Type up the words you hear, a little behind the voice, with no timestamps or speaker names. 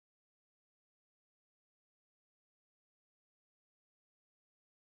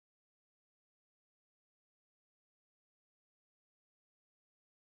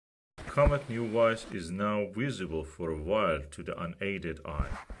Comet NEOWISE is now visible for a while to the unaided eye.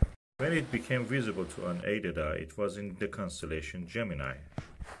 When it became visible to unaided eye, it was in the constellation Gemini.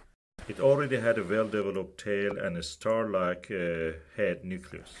 It already had a well-developed tail and a star-like head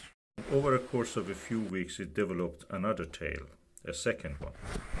nucleus. Over a course of a few weeks, it developed another tail, a second one.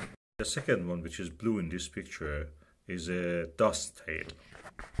 The second one, which is blue in this picture, is a dust tail.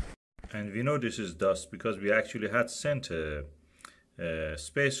 And we know this is dust because we actually had sent a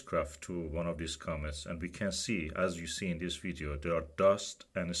spacecraft to one of these comets, and we can see, as you see in this video, there are dust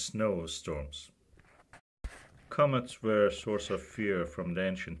and snow storms. Comets were a source of fear from the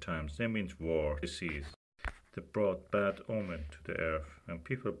ancient times. They meant war, disease. They brought bad omen to the earth, and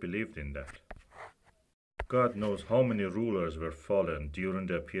people believed in that. God knows how many rulers were fallen during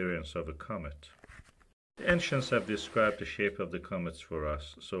the appearance of a comet. The ancients have described the shape of the comets for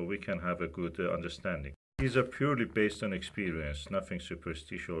us, so we can have a good understanding. These are purely based on experience, nothing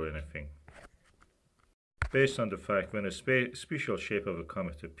superstitious or anything. Based on the fact when a special shape of a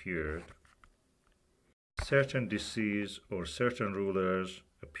comet appeared, certain disease or certain rulers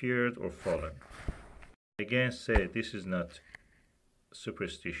appeared or fallen. Again say, this is not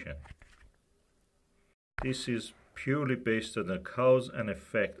superstition. This is purely based on the cause and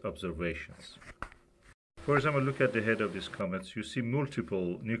effect observations. For example, look at the head of these comets. You see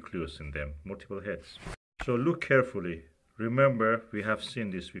multiple nucleus in them, multiple heads. So look carefully. Remember, we have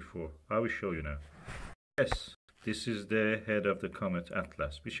seen this before. I will show you now. Yes, this is the head of the comet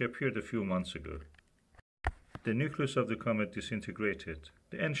Atlas, which appeared a few months ago. The nucleus of the comet disintegrated.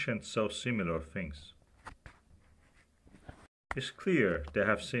 The ancients saw similar things. It's clear they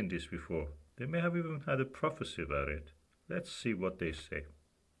have seen this before. They may have even had a prophecy about it. Let's see what they say.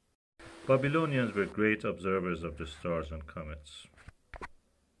 Babylonians were great observers of the stars and comets.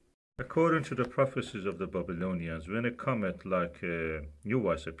 According to the prophecies of the Babylonians, when a comet like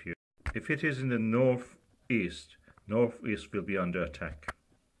NEOWISE appears, if it is in the northeast will be under attack.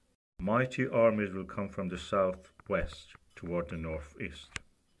 Mighty armies will come from the southwest toward the northeast.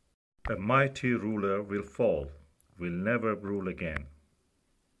 A mighty ruler will fall, will never rule again.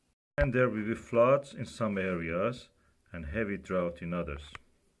 And there will be floods in some areas and heavy drought in others.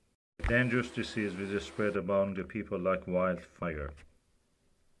 A dangerous disease will spread among the people like wildfire.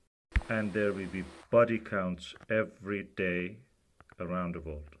 And there will be body counts every day around the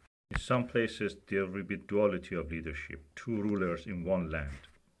world. In some places there will be duality of leadership, two rulers in one land.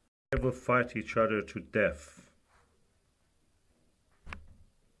 They will fight each other to death.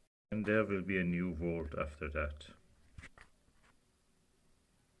 And there will be a new world after that.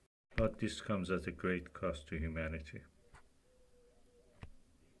 But this comes at a great cost to humanity.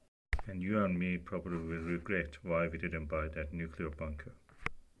 And you and me probably will regret why we didn't buy that nuclear bunker.